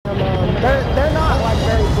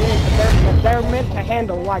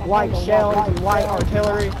handle like light shells and light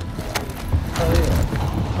artillery.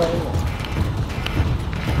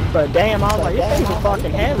 But damn, I was like, these things are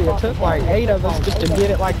fucking heavy. It took like 8 of us just to get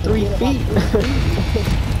it like 3 feet.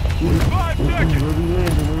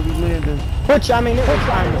 Which, I mean, it was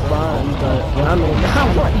kind of fun, but I mean, I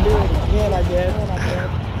wouldn't do it again, I guess.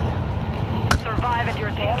 Survive and your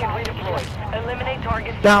team can redeploy. Eliminate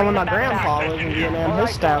targets. Down when my grandpa was in Vietnam,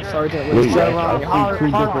 his staff sergeant was Joe Ronnie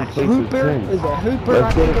Hooper. Is it Hooper?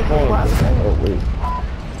 Let's go to phone. Oh, wait.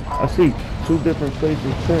 I see 2 different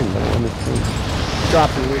places ping. I understand. Drop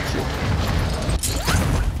it with you.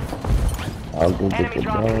 I'll go get the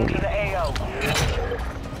Dropping into bomb. the AO.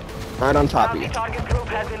 Right on top of you. Target group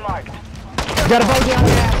has been marked. Got a bogey on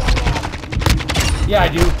your ass. Yeah, I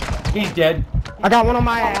do. He's dead. I got one on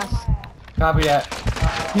my ass. Copy that.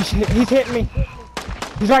 He's hitting me.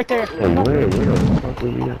 He's right there. And where the fuck are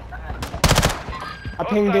we at? I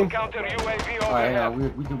pinged him. Alright, yeah,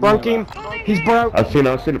 we can Broke him. He's broke. I seen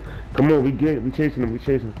him. Come on, we chasing him.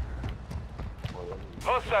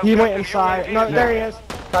 He went inside. No, there he is.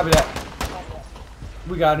 Copy that.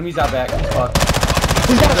 We got him. He's out back. He's fucked.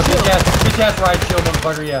 He's got a shield. Bitch ass ride shield,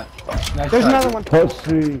 motherfucker. Yeah. Nice. There's try. another one.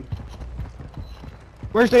 Pussy.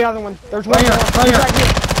 Where's the other one? There's one Right here. more. Right He's here. right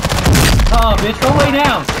here. Oh, bitch, don't lay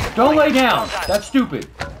down. Don't lay down. That's stupid.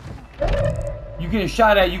 You get a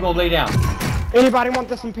shot at, you gonna lay down. Anybody want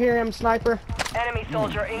this Imperium sniper? Enemy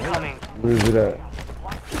soldier incoming. Where's it at?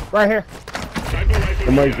 Right here.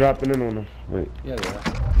 Somebody's dropping in on us. Wait. Yeah, yeah.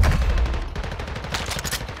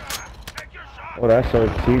 Oh, that's our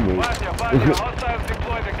teammate.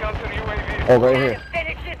 Oh, right here.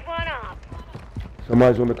 Finish this one off.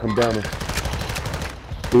 Somebody's gonna come down us.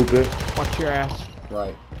 Stupid. Watch your ass.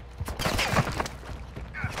 Right.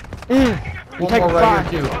 You One take more a right fire.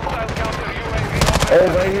 here, too. Oh,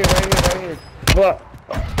 right here. Fuck.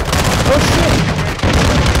 Oh shit!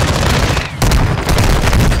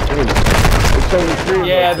 It's only 3 of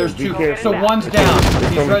Yeah, us, there's be 2. careful. So one's down.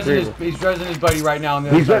 He's only resing his buddy right now on the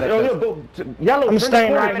other He's side right. of that Oh, cliff. yo, Yellow, I'm turn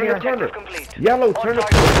staying the right corner, here. turn the corner. Complete. Yellow, turn the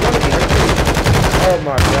corner. Oh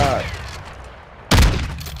my god.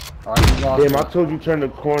 Alright, we lost Damn, I him. told you turn the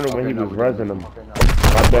corner when he no, was we didn't. resin him.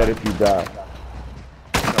 My bad if you die.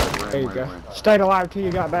 There you go. Stayed alive till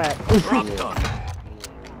you got back.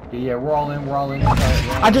 Yeah, we're all in.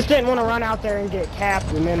 I just didn't want to run out there and get capped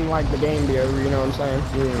and then like the game be over, you know what I'm saying?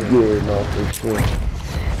 Yeah, no, for sure.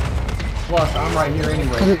 Plus, I'm right here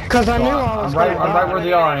anyway. Cause I knew I was I'm right where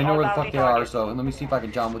they are, and I know where the fuck they are, so let me see if I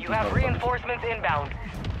can jump with You these have motherfuckers. reinforcements inbound.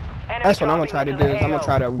 That's what I'm gonna try to do, is I'm gonna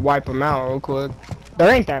try to wipe them out real quick. There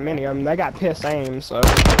ain't that many of them, they got piss aim, so.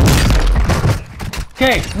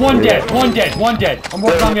 Okay, one dead. I'm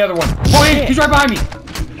working on the other one. Oh, he's right behind me.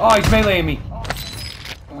 Oh, he's meleeing me.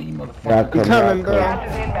 Oh, you motherfucker. I'm coming, bro.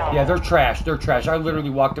 Yeah, they're trash. I literally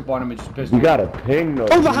walked up on him and just pissed You me. got a ping though.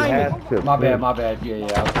 Oh, You behind me. have to My ping. bad. Yeah,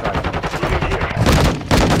 I was trying.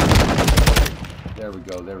 There we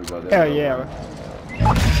go. Hell yeah.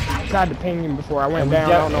 Tried to ping him before I went We down,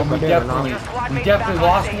 I don't know if I did or not. definitely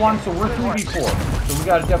lost one, so we're 3v4. So we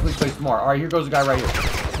gotta definitely play smart. Alright, here goes the guy right here.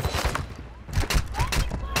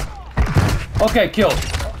 Okay, killed.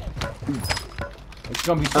 It's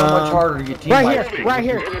gonna be so much harder to get team Right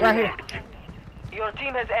here. Your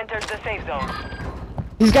team has entered the safe zone.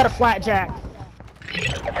 He's got a flat jack.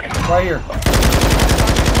 Right here.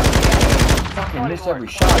 Fucking miss every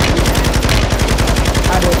shot.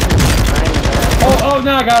 I did. Oh,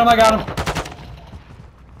 no, I got him.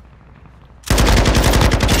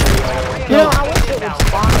 You know, I wish it would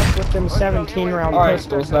spawn us with them 17 round Alright.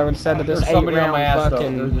 pistols though instead of this There's 8 somebody on round my ass, though.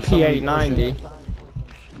 fucking There's somebody P890.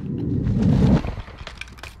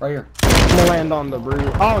 Right here. I'm gonna land on the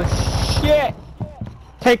brute. Oh shit!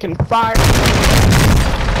 Taking fire.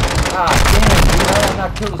 Ah, damn, dude, how did I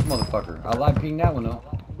not kill this motherfucker? I lied ping that one, though.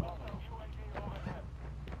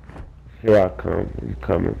 Here I come. He's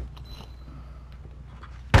coming.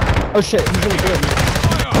 Oh shit, he's in the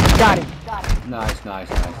building. Got him. Nice.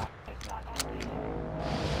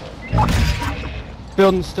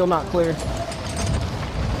 Building's still not clear.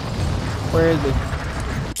 Where is he?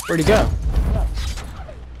 Where'd he go?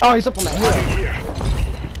 Oh, he's up on that hill.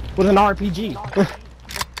 With an RPG.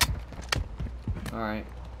 Alright.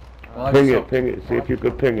 Well, Ping it. See if you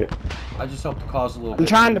could ping it. I just helped the cause a little bit. I'm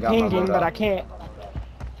trying to Got my ping him, load but up. I can't.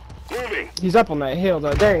 He's up on that hill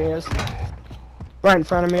though. There he is. Right in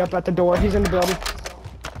front of me, up at the door. He's in the building.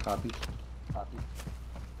 Copy.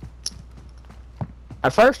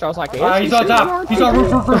 At first, I was like, He's on top. He's on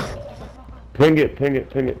roof. Ping it.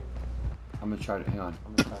 I'm gonna try to, hang on.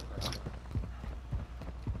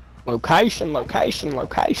 Location, location,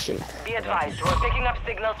 location. Be advised, we're picking up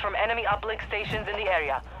signals from enemy uplink stations in the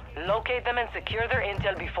area. Locate them and secure their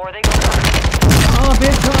intel before they go down. Oh,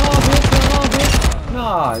 bitch, oh, bitch.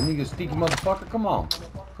 Nah, nigga, sneaky motherfucker, come on.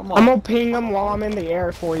 Come on. I'm gonna ping them while I'm in the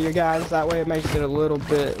air for you guys. That way it makes it a little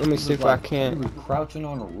bit. Let me see if I can. You were crouching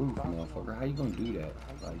on a roof, motherfucker. How you gonna do that?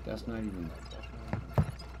 Like, that's not even...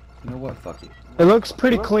 You know what? Fuck it. It looks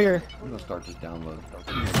pretty clear. I'm gonna start just downloading.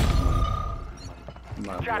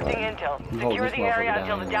 Extracting intel. Secure the area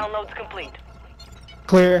until the download's complete.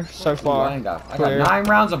 Clear so far. Ooh, I got 9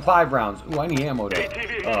 rounds and 5 rounds. Ooh, I need ammo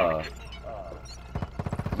though.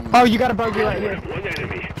 Oh, you got a bogey right here.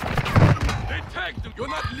 They tagged him. You're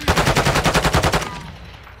not leaving.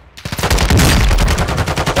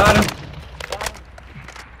 Got him.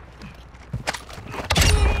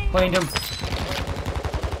 Cleaned him.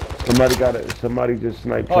 Somebody got it. Somebody just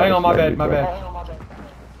sniped. Oh, hang on, my bad, my bad.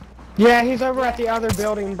 Yeah, he's over at the other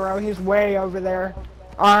building, bro. He's way over there.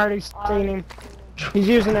 I already seen him. He's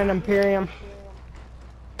using an Imperium.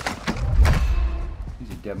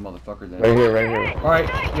 He's a dead motherfucker then. Right here, right here. Alright,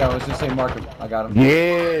 yeah, let's just say mark him. I got him.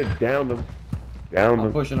 Yeah, down him. Down him.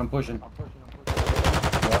 I'm pushing, I'm pushing.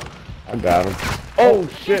 Yep. I got him. Oh,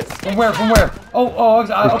 shit. From where, from where? Oh,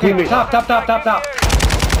 okay, top.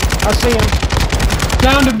 I see him.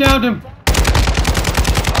 Downed him.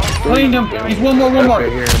 Cleaned him. He's one more.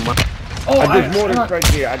 Oh, I just mortar strike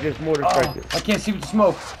here. I just mortar strike it. I can't see with the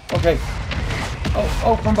smoke. Okay.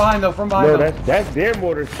 Oh, from behind though, No, that's their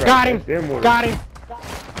mortar strike. Got him. Got him.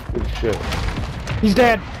 Good shit. He's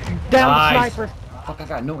dead. Down Nice. the sniper. Fuck, I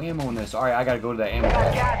got no ammo in this. Alright, I gotta go to that ammo.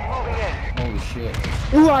 Gas moving in. Holy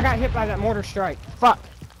shit. Ooh, I got hit by that mortar strike. Fuck.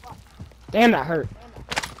 Damn, that hurt.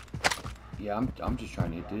 Yeah, I'm just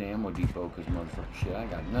trying to hit the ammo depot because motherfucker shit, I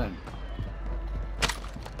got none.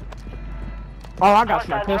 Oh, I got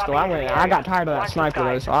my pistol. I got tired of that sniper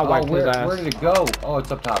though, so I wiped his ass. Where did it go? Oh,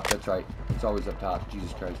 it's up top. That's right. It's always up top.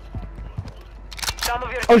 Jesus Christ.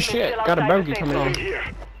 Oh shit, got a bogey coming on.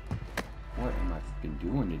 What am I fucking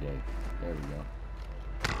doing today? There we go.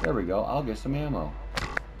 There we go. I'll get some ammo.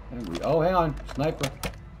 Oh, hang on. Sniper.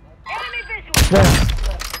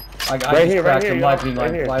 I just cracked him. Live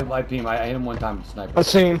beam. I hit him one time with the sniper. Let's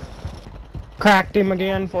see him. Cracked him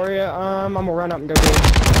again for you. I'm gonna run up and go get him.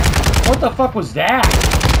 What the fuck was that?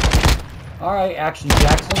 Alright, Action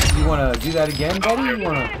Jackson. You wanna do that again, buddy? You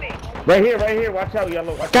wanna... Right here. Watch out,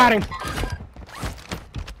 yellow. Got him.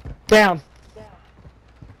 Down.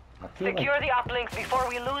 Secure the uplinks before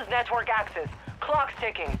we lose network access. Clock's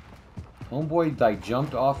ticking. Homeboy, like,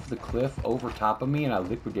 jumped off the cliff over top of me and I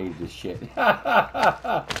liquidated this shit.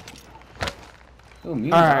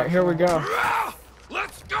 Alright, here we go.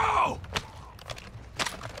 Let's go.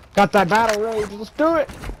 Got that battle rage. Let's do it.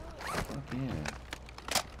 Fuck yeah.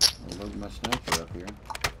 I'll load my sniper up here.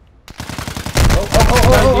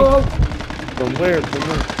 Oh. From where?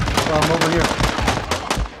 I'm over here.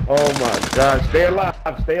 Oh my God! Stay alive!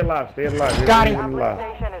 There's Got him. only one alive.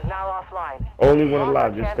 Station is now offline. Only one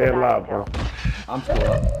alive. Just stay alive, bro. I'm still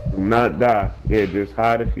up. Do not die. Yeah, just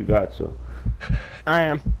hide if you got to. I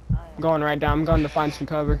am. I'm going right down. I'm going to find some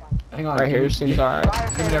cover. Hang on. Right here seems alright.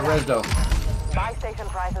 Give me that res though. Buy station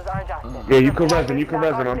prices are adjusted. Yeah, you can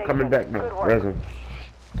resin. I'm coming back now. Resin.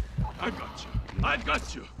 I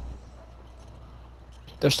got you.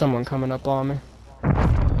 There's someone coming up on me.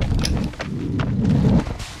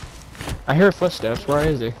 I hear footsteps. Where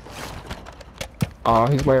is he? Oh,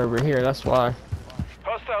 he's way over here. That's why.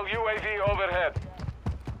 Hostile UAV overhead.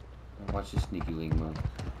 Watch this sneaky link move.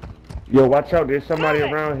 Yo, watch out! There's somebody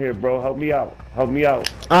around here, bro. Help me out.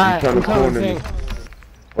 Alright, I'm coming. me.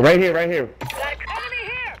 Right here. Enemy here.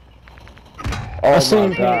 Oh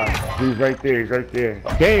my God! He's right there.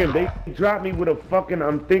 Damn, they dropped me with a fucking.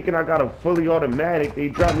 I'm thinking I got a fully automatic. They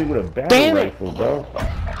dropped me with a battle rifle, bro.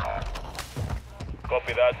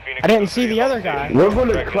 Copy that, Phoenix. I didn't see the other guy. We're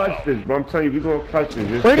gonna clutch this, bro. I'm telling you, we're gonna clutch this.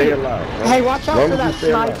 Just stay alive, bro. Hey, watch out for that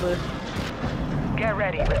Alive. sniper. Get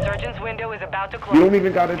ready. Resurgence window is about to close. You don't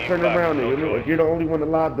even gotta turn around. If you're the only one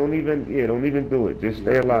alive, don't even do it. Just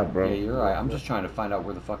stay alive, bro. Yeah, you're right. I'm just trying to find out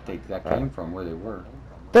where the fuck that came from, where they were.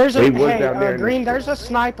 There's a down there Green. There's a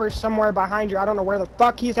sniper somewhere behind you. I don't know where the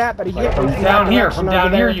fuck he's at, but he hit me From down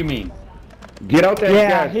here, you mean? Get out there,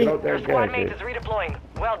 Yeah, guys. Get out there, Your squad mate guys. is redeploying.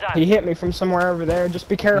 Well done. He hit me from somewhere over there. Just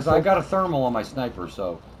be Because careful. I got a thermal on my sniper,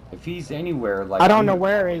 so if he's anywhere, like I don't know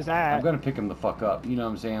where he's I'm at. gonna pick him the fuck up. You know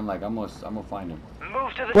what I'm saying? Like I'm gonna find him.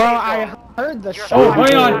 Move to the Well, safe I zone. heard the shot. Oh,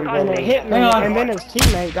 hang on. And it hit me, Hang on. and then his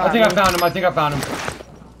teammate got I think me. I found him.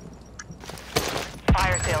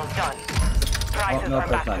 Fire sales done. Prices no, are back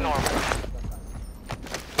that's to not normal.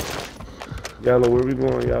 Yellow, where we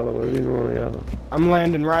going, Yellow? Where we going, Yellow? I'm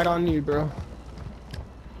landing right on you, bro.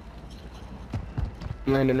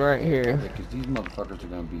 I'm landing right here. Yeah, because these motherfuckers are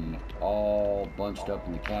gonna be all bunched up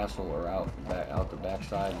in the castle or out the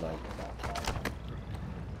backside, like.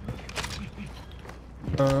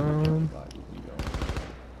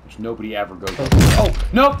 Which nobody ever goes. Oh,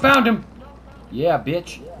 nope, found him. Yeah,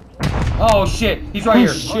 bitch. Oh shit, he's right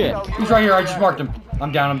here. Shit. He's right here. I just marked him.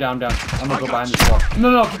 I'm down. I'm down. I'm down. I'm gonna go behind this wall.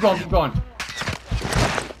 No, keep going. Keep going.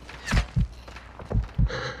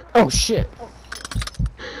 Oh shit.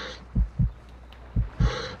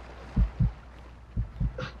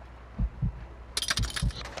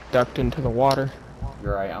 Ducked into the water.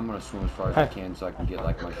 You're right. I'm gonna swim as far as I can so I can get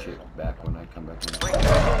like my shit back when I come back in. Ring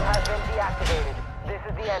has been deactivated. This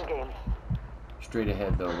is the end game. Straight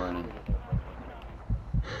ahead though, running.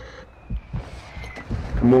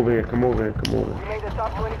 Come over here, come over here, come over. You made the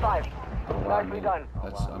top 25. Oh, wow, Nicely done.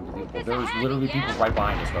 That's unbelievable. There was literally people right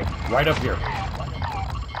behind us though. Right up here.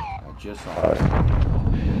 I just saw it. I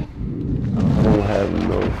don't have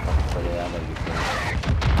no. But yeah, I like it.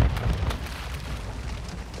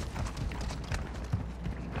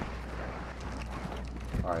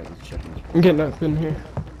 Alright, let's check this. I'm getting up in here.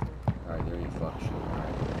 Alright, there you fuck shit.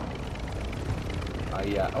 Alright.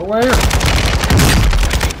 Yeah. Oh, right here!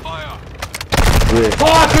 Fire! Yeah.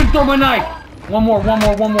 Oh, I couldn't throw my knife! One more. His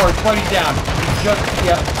buddy's down. He's just,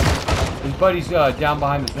 yeah. His buddy's down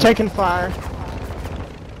behind the fence. Taking fire.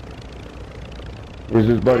 Where's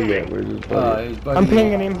his buddy at? Where's his buddy? His buddy, I'm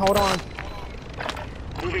pinging him. Hold on.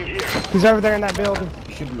 He's over there in that building.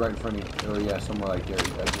 He should be right in front of you. Or yeah, somewhere like there.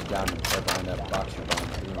 Just down right behind that box you're behind.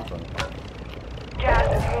 Gas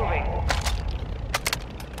is moving.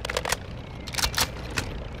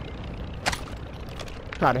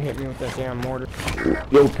 Try to hit me with that damn mortar.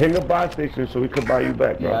 Yo, ping a buy station so we can buy you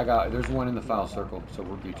back, bro. Yeah, there's one in the foul circle, so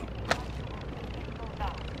we're Gucci.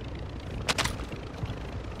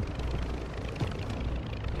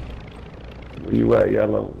 Where you at,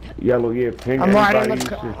 Yellow? Yellow, yeah, ping I'm right in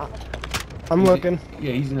everybody the. I'm looking.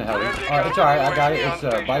 Yeah, he's in the heli. Alright, it's alright, I got it. It's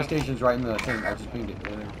buy station's right in the thing. I just pinged it.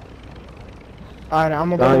 Alright,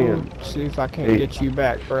 I'm gonna go see if I can't get you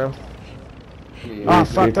back, bro. Yeah, Oh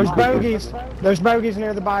fuck, there's bogeys. There's bogeys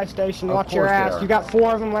near the buy station. Of Watch your course they ass. are. You got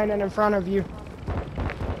 4 of them landing in front of you.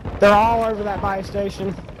 They're all over that buy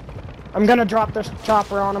station. I'm gonna drop this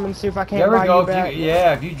chopper on them and see if I can't there we buy go. you back.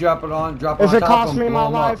 If you drop it on If top it of costs them, me my blow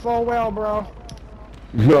 'em up. life, oh well, bro.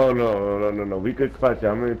 No. We could clutch it.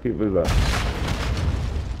 How many people is that?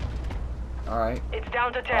 Alright, It's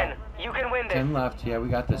down to 10. You can win this. 10 left. Yeah, we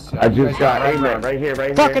got this. I You just guys got right A-Man round. right here,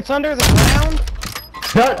 right Fuck, here. it's under the ground?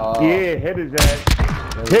 Shut! Oh. Yeah, hit his ass.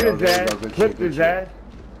 There we Hit go, his there we ass. go. Good Flip shit, good his shit. ass.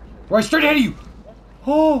 Right straight ahead of you!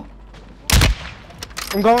 Oh!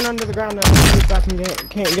 I'm going under the ground to see if I can't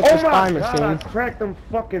get this Oh spy my god, I machine. cracked him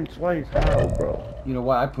fucking twice. How, bro? You know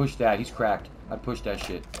what? I pushed that. He's cracked. I pushed that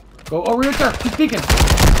shit. Go. Oh, right there. He's peeking.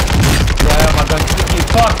 Yeah, my gun's sticking.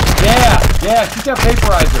 Fuck. Yeah. Shoot that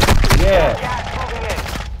vaporizer. Yeah. Gas moving in.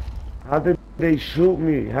 How did they shoot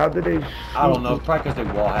me? How did they shoot I don't know. me? Probably because they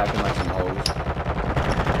wall hacking like some hoes.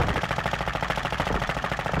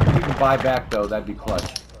 If you can buy back though, that'd be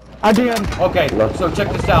clutch. I did. Okay, so check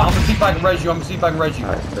this out. I'm gonna see if I can res you.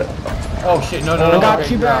 Oh shit, no. I got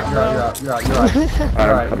okay, you back, you're right.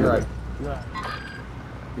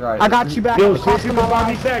 You're right. I got you back. Yo, It see if costed you my can buy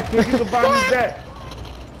me life. back. See if you can buy me back.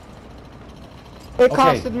 It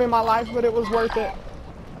costed me my life, but it was worth it.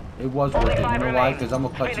 It was worth it. You 5 know why? remain. Because I'm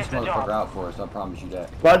gonna clutch this Finish the job. motherfucker out for us. I promise you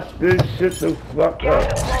that. Clutch this shit the fuck Gas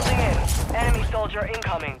up. is closing in. Enemy soldier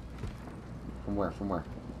incoming. From where?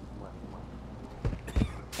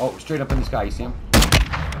 Oh, straight up in the sky. You see him?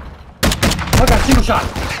 I got a single shot.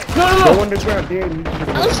 No. Go underground, damn.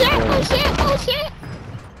 Oh shit.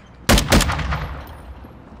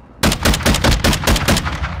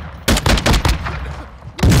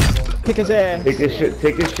 Kick his ass. Take his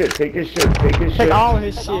shit. Take all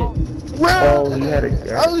his shit. Run! Oh, he had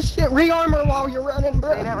a Oh shit, rearmor while you're running,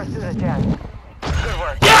 bro. They never stood a chance. Good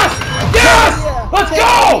work. Yes! Let's go!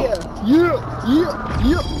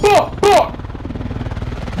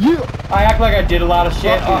 Yeah. I act like I did a lot of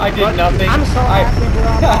shit. I did nothing. I'm so happy, bro.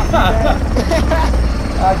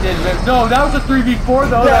 I did. No, that was a 3v4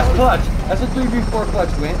 though. That's clutch. That's a 3v4 clutch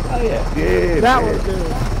win. Oh yeah. Yeah, That man. was good.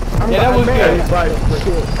 Yeah, that was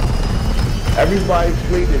good. Everybody's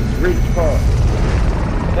played a great part.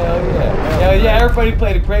 Hell yeah. Everybody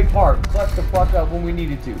played a great part. Clutched the fuck up when we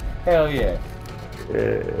needed to. Hell yeah.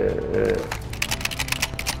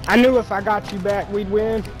 I knew if I got you back, we'd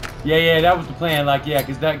win. Yeah, that was the plan. Like, yeah,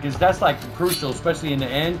 because that's like crucial, especially in the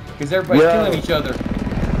end, because everybody's killing each other.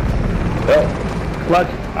 clutch.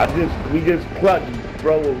 We just clutched,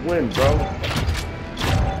 bro. A win, bro.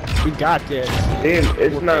 We got this. Damn,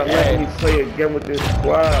 it's not letting me play again with this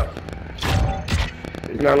squad.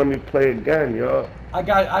 It's not letting me play again, yo. I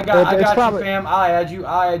got you, fam. I add you,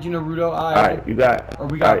 Naruto. Alright, you got. Or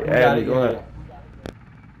we got it. Go ahead.